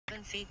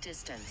7 feet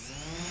distance.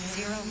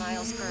 0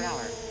 miles per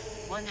hour.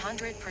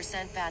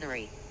 100%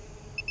 battery.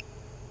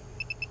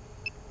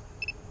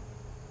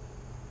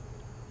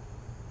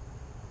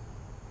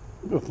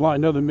 We'll fly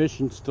another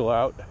mission still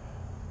out.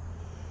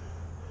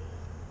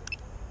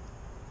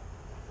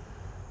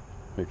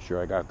 Make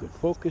sure I got good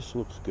focus.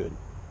 Looks good.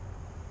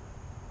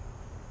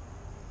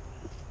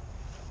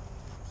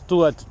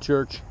 Still at the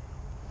church.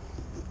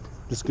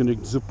 Just gonna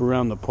zip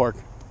around the park.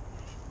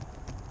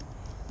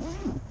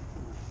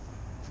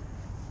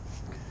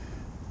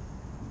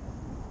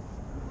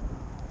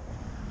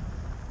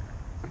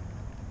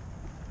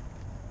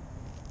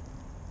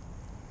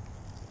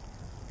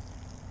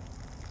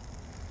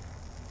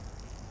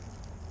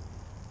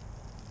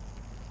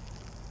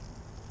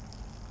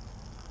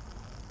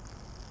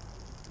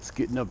 It's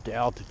getting up to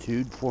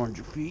altitude,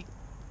 400 feet.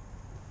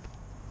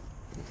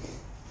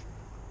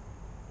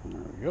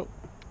 There we go.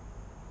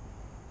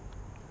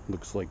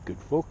 Looks like good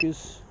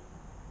focus.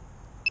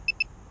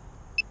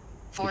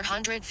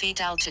 400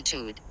 feet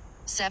altitude.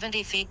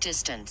 70 feet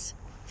distance.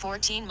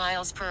 14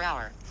 miles per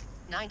hour.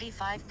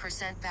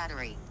 95%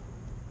 battery.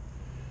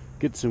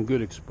 Get some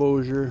good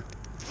exposure.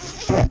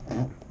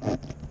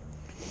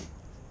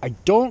 I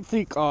don't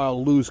think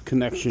I'll lose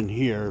connection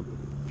here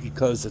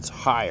because it's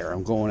higher.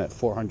 I'm going at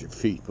 400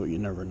 feet, but you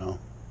never know.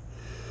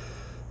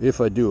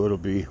 If I do,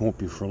 won't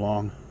be for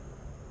long.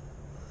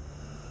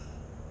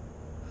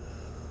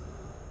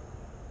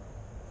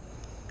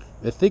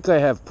 I think I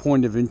have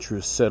point of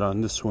interest set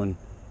on this one,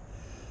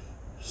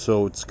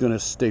 so it's gonna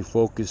stay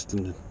focused.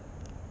 And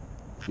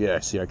yeah,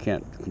 see, I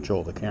can't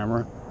control the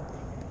camera,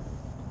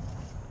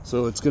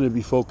 so it's gonna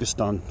be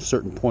focused on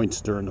certain points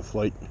during the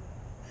flight.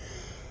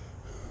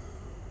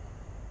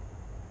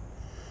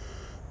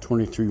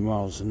 23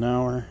 miles an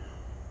hour.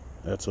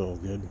 That's all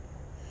good.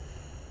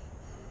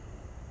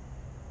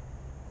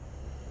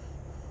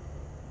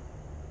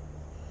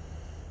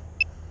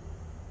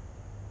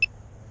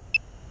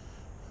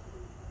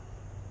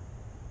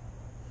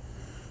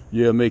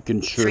 Yeah,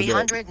 making sure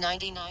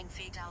 399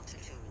 feet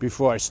altitude.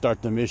 Before I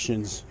start the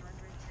missions,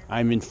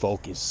 I'm in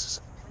focus.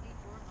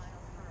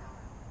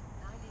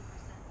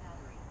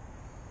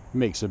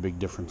 Makes a big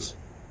difference.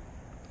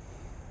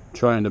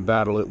 Trying to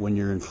battle it when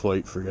you're in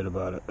flight, forget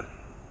about it.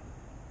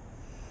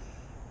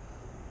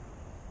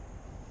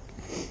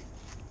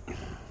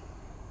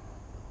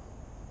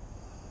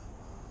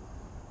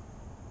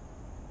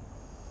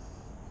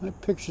 My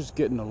picture's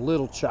getting a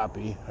little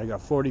choppy. I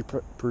got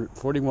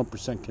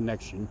 41%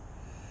 connection.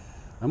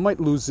 I might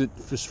lose it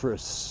just for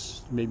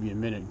maybe a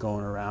minute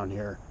going around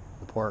here,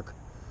 the park.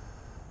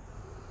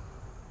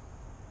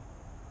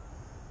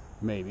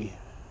 Maybe.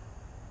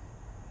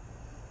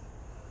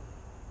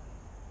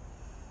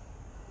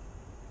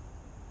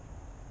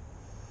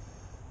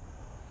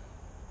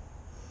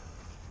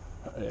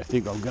 I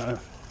think I'm gonna.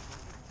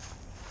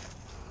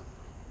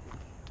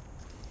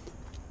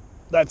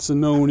 That's a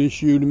known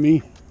issue to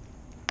me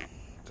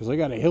because I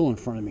got a hill in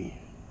front of me.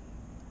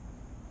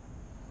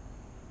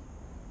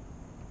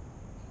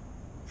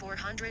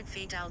 400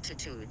 feet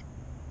altitude.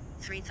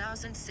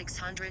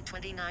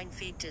 3,629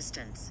 feet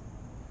distance.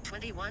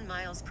 21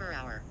 miles per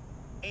hour.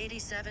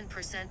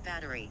 87%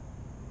 battery.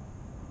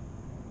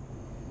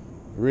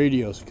 The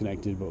radio's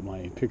connected, but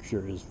my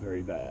picture is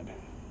very bad.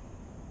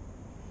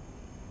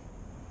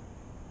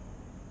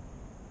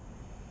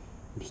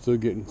 I'm still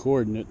getting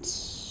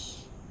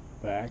coordinates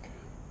back.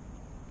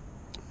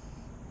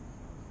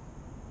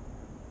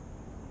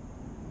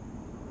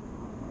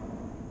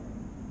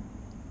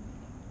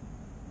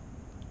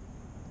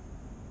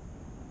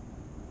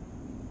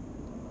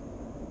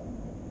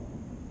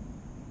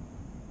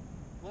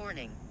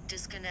 Warning,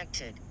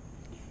 disconnected.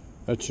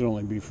 That should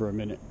only be for a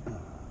minute.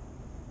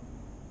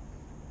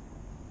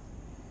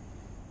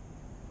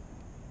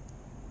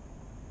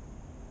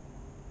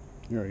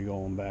 There you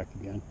go, I'm back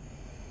again.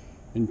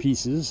 In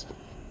pieces.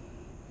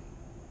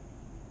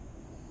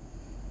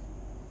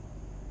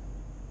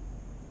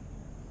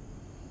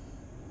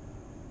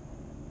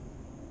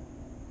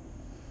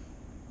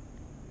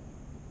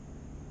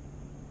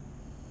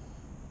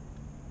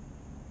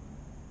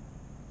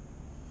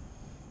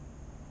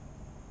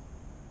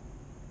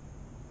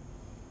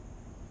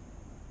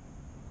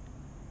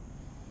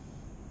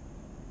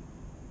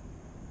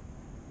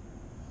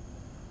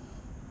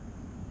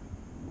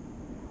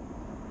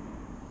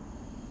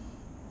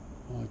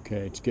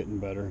 Okay, it's getting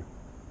better.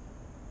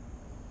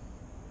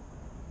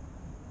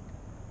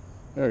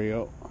 There you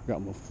go.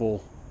 Got my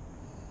full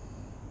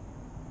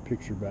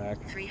picture back.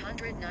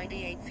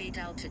 398 feet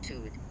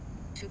altitude.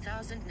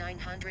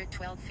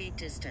 2,912 feet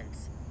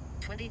distance.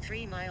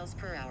 23 miles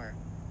per hour.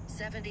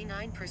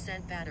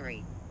 79%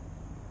 battery.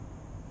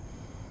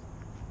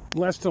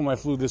 Last time I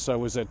flew this, I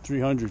was at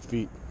 300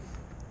 feet,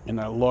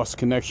 and I lost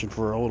connection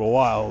for a little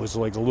while. It was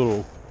like a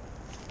little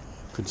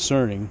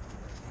concerning.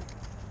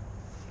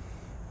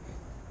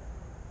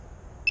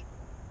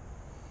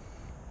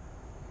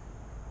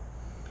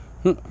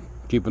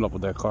 Keeping up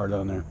with that car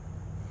down there.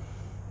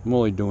 I'm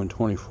only doing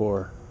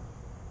 24.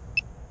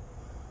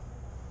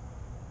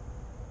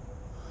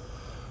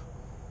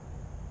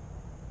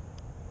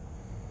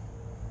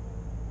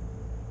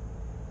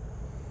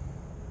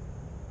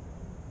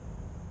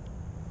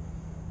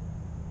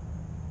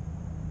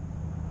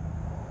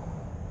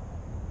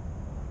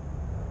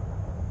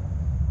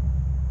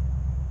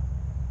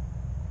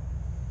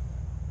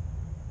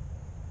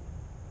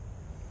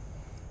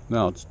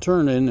 Now it's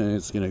turning and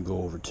it's going to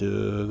go over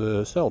to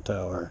the cell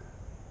tower.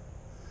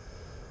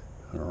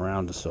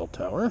 Around the cell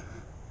tower.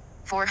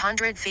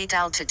 400 feet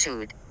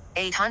altitude.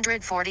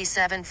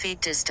 847 feet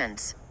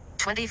distance.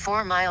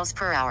 24 miles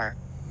per hour.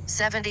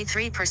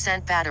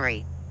 73%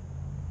 battery.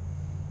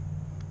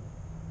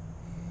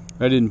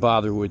 I didn't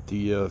bother with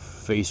the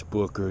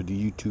Facebook or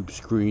the YouTube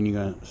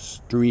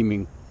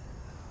streaming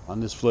on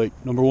this flight.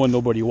 Number one,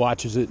 nobody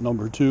watches it.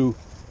 Number two,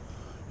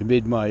 it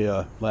made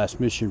my last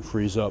mission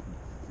freeze up.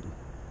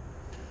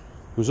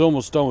 I was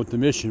almost done with the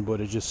mission, but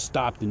it just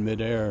stopped in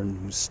midair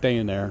and was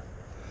staying there.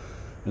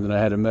 And then I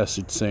had a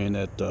message saying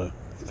that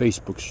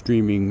Facebook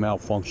streaming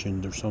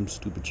malfunctioned or some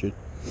stupid shit.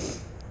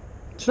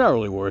 It's not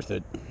really worth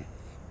it.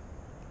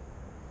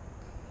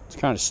 It's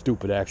kind of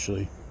stupid,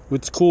 actually.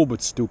 It's cool,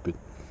 but stupid.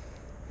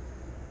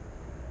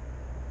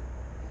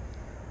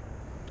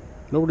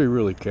 Nobody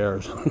really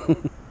cares.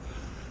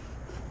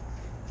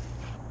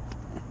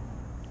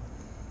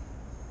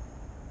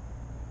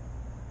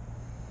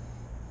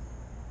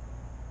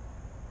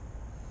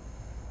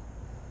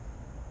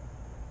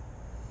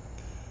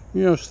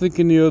 You know, I was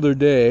thinking the other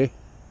day.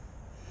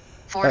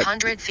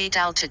 400 feet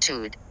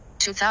altitude.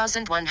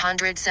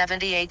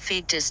 2,178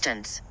 feet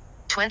distance.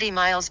 20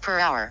 miles per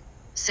hour.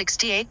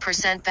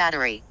 68%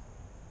 battery.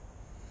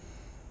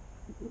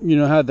 You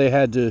know how they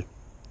had to,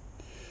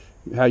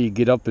 how you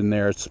get up in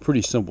there, it's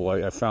pretty simple.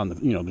 I found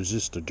that, you know, there's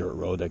just a dirt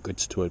road that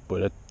gets to it.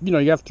 But, you know,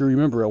 you have to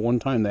remember at one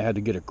time they had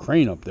to get a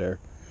crane up there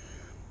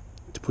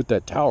to put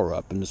that tower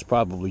up. And there's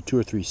probably 2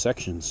 or 3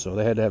 sections. So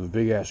they had to have a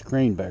big-ass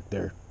crane back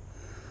there.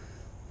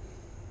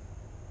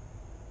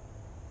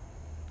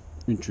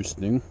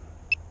 Interesting.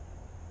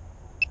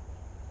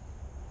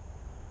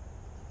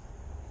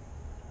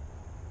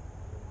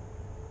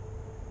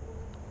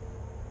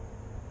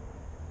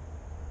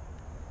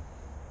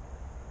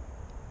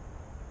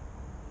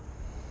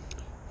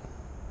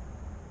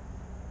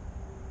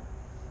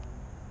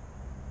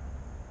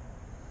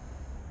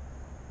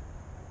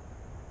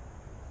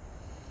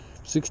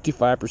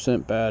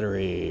 %65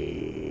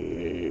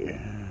 battery.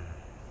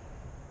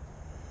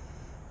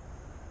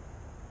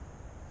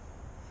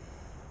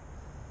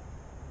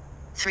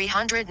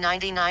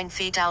 $399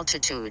 feet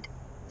altitude.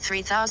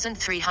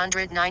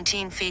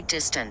 3,319 feet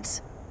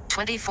distance.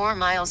 24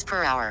 miles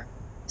per hour.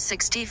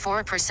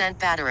 64%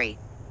 battery.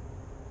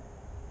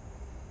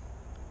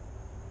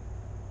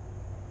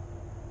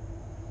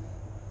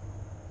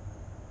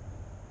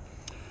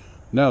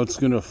 Now it's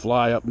going to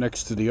fly up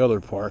next to the other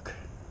park.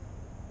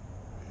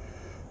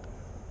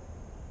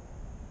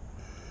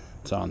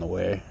 It's on the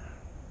way.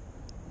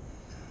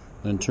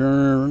 Then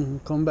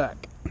turn, come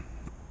back.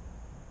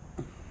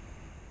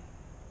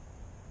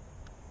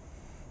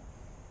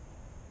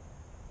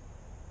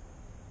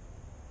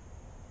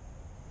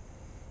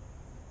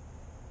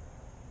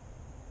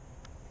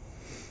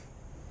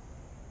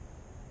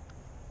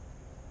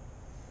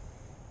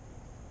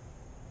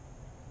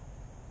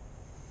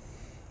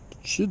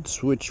 Should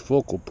switch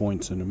focal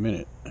points in a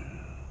minute.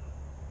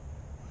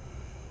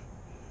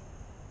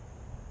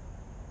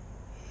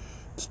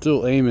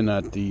 Still aiming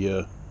at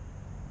the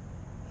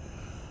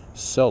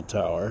cell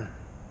tower.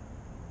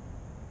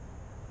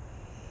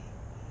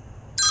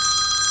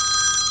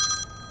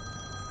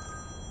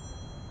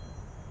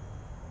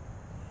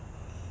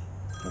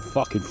 The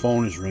fucking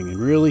phone is ringing.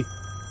 Really?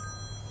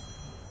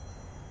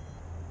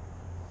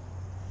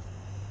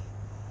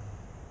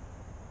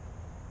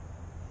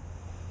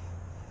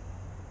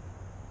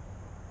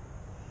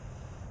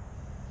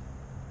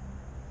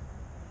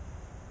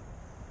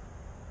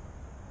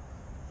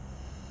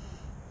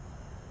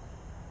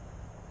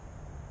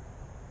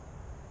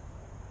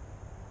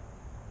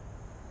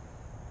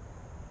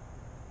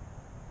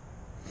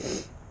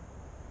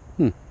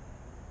 Hmm.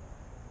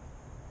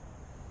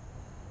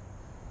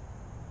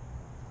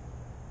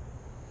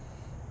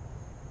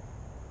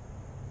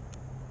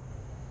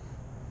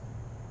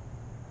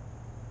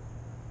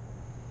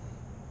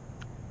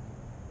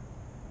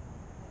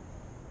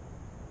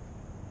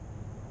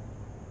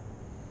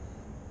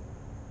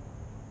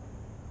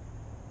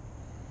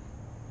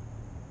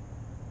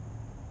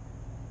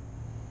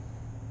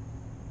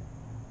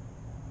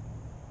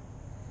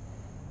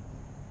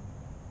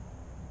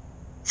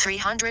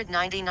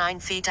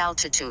 $399 feet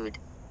altitude.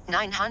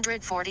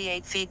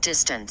 948 feet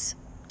distance.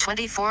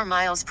 24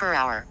 miles per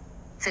hour.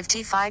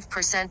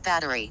 55%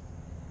 battery.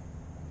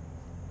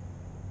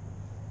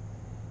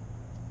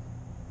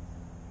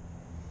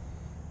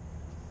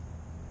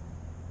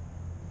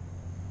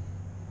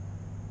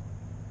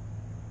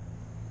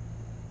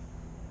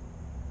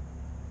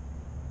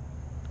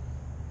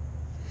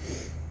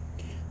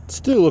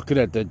 Still looking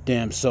at that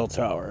damn cell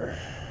tower.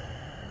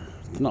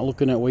 Not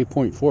looking at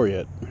waypoint 4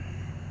 yet.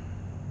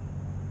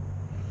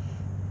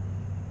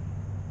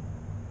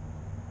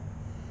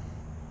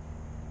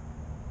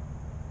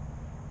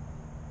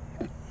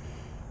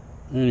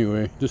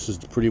 Anyway, this is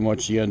pretty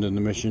much the end of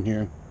the mission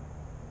here.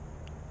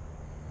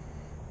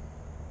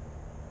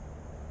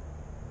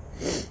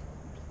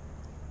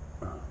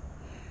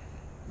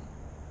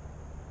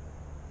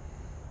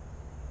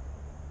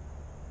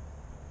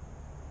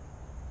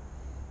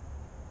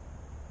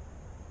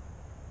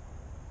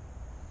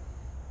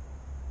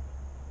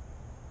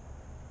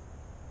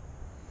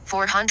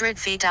 400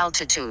 feet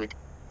altitude.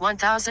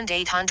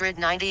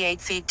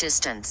 1,898 feet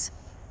distance.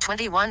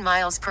 21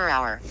 miles per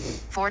hour.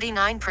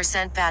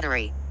 49%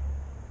 battery.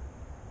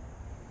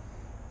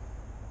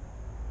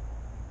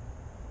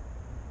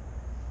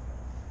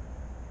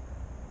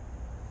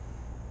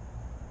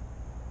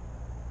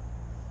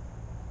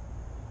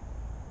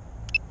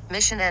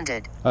 Mission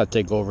ended. I'll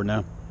take over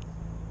now.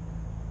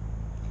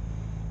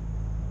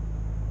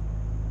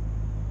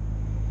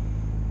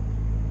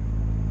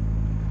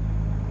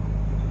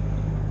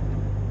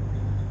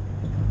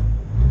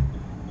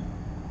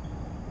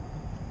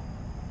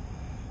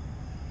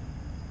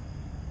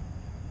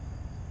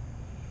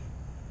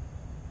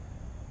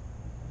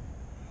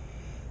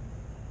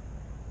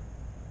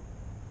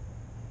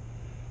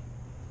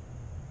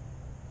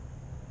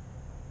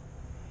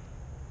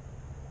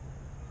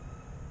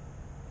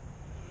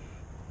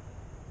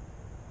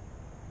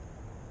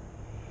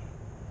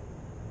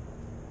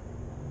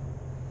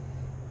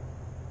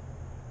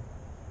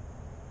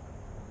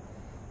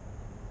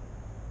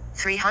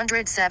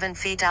 $307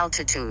 feet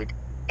altitude.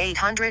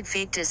 800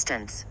 feet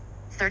distance.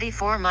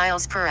 34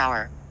 miles per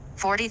hour.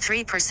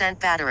 43%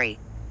 battery.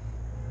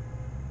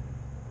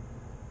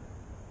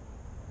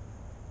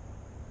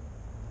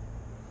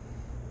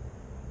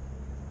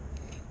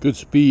 Good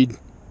speed.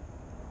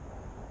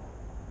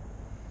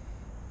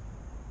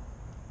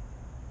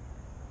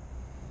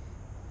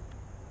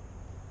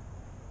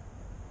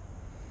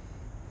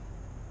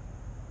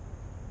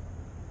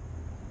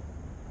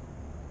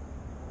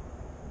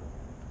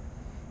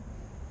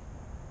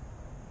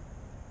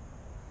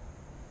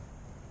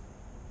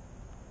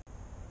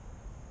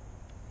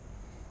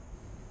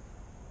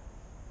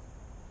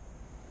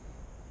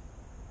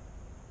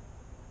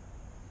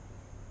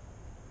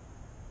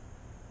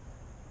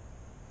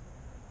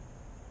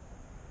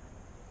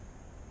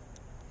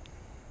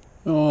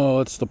 Oh,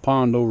 it's the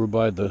pond over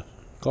by the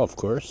golf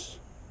course.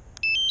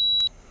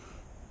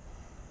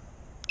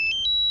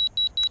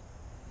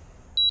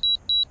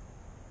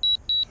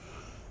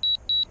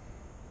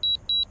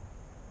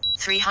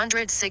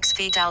 $306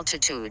 feet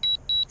altitude.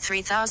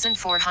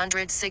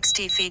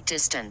 3,460 feet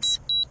distance.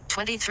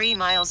 23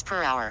 miles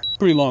per hour.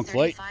 Pretty long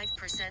flight.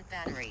 35%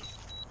 battery.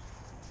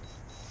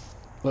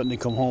 Letting it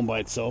come home by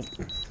itself.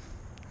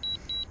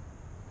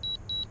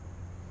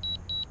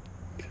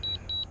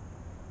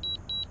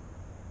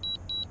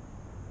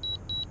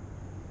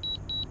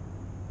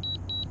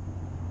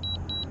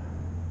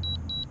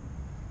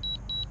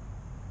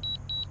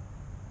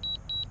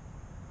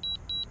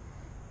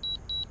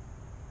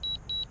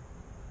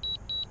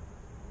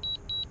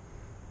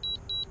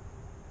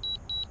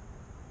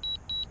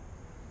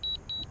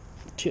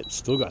 Shit,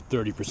 still got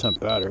 30%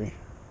 battery.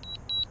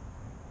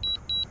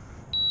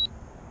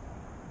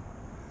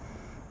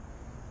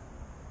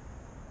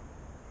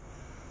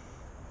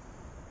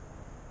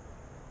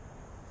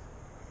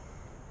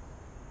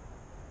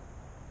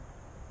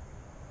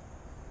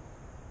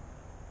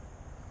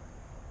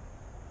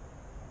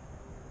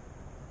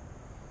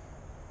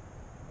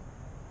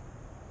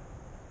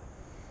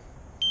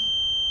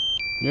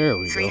 There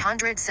we go.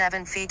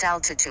 307 feet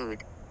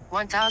altitude.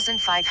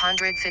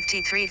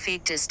 1,553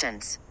 feet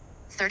distance.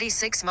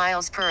 36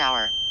 miles per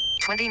hour.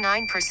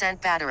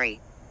 29% battery.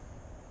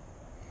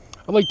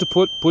 I like to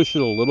push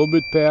it a little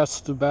bit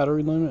past the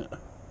battery limit.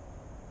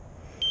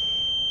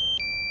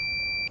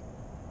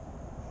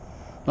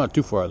 Not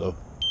too far though.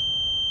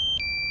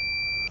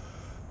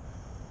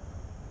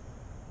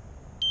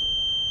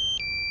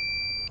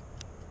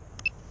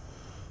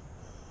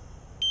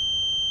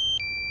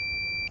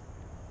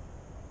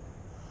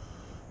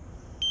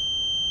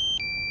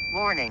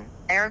 Warning,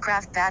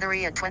 aircraft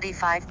battery at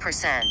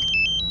 25%.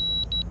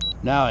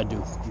 Now I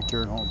do.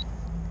 Return home.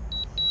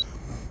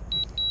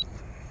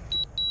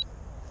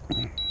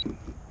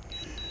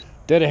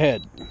 Dead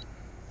ahead.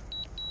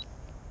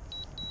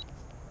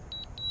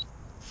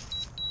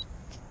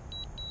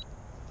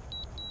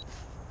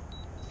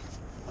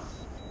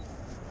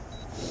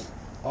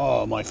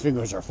 Oh, my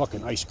fingers are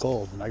fucking ice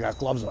cold and I got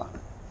gloves on.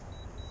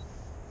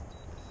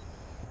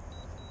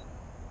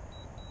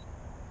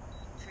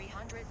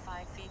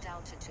 305 feet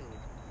altitude.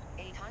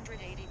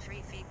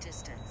 883 feet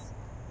distance.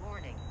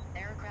 Warning,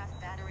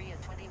 aircraft battery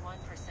at 21%.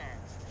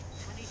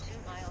 22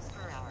 miles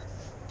per hour.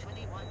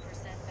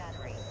 21%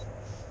 battery.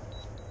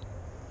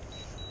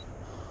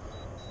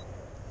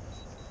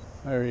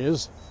 There he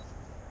is.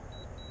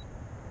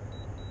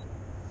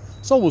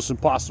 It's almost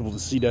impossible to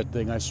see that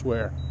thing, I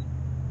swear.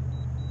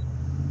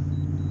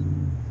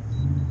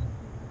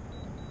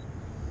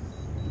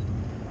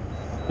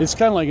 It's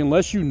kind of like,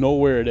 unless you know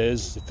where it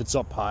is, if it's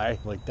up high,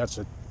 like that's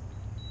a,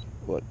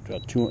 what,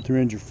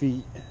 300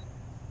 feet.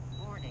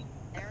 Warning,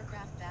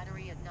 aircraft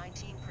battery at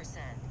 19%.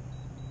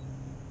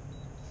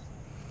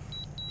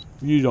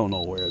 You don't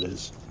know where it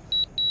is.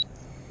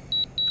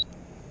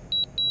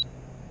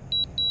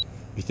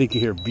 You think you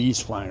hear bees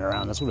flying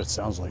around, that's what it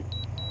sounds like.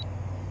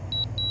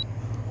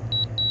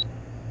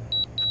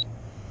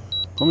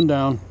 Coming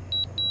down.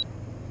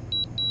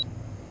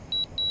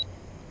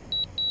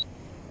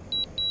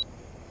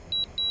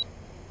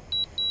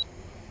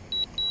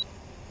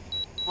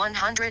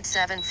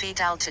 107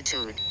 feet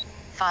altitude.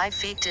 5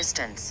 feet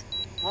distance.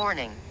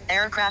 Warning,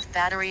 aircraft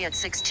battery at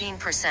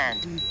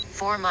 16%.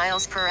 4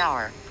 miles per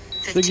hour.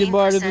 Say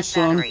goodbye to the 15%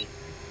 sun. battery.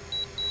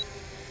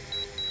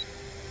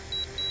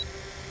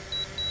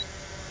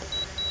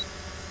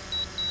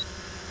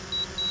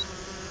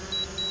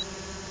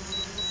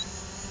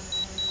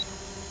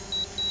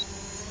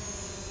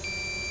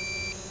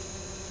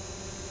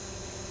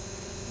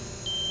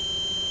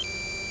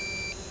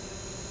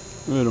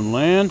 Let him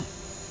land.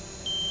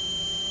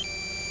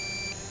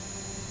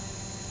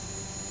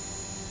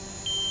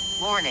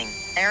 Warning,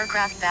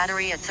 aircraft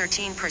battery at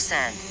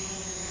 13%.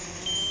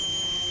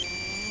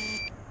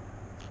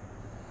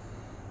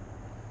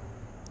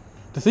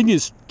 The thing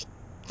is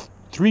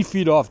 3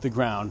 feet off the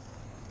ground,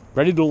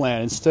 ready to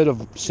land. Instead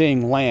of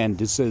saying land,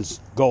 it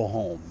says go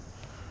home.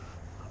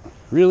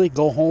 Really?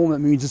 Go home? That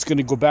means it's going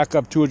to go back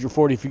up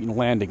 240 feet and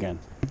land again.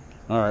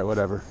 Alright,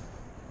 whatever.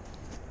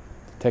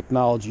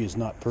 Technology is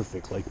not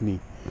perfect like me.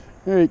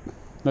 Alright,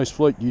 nice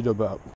flight, you about.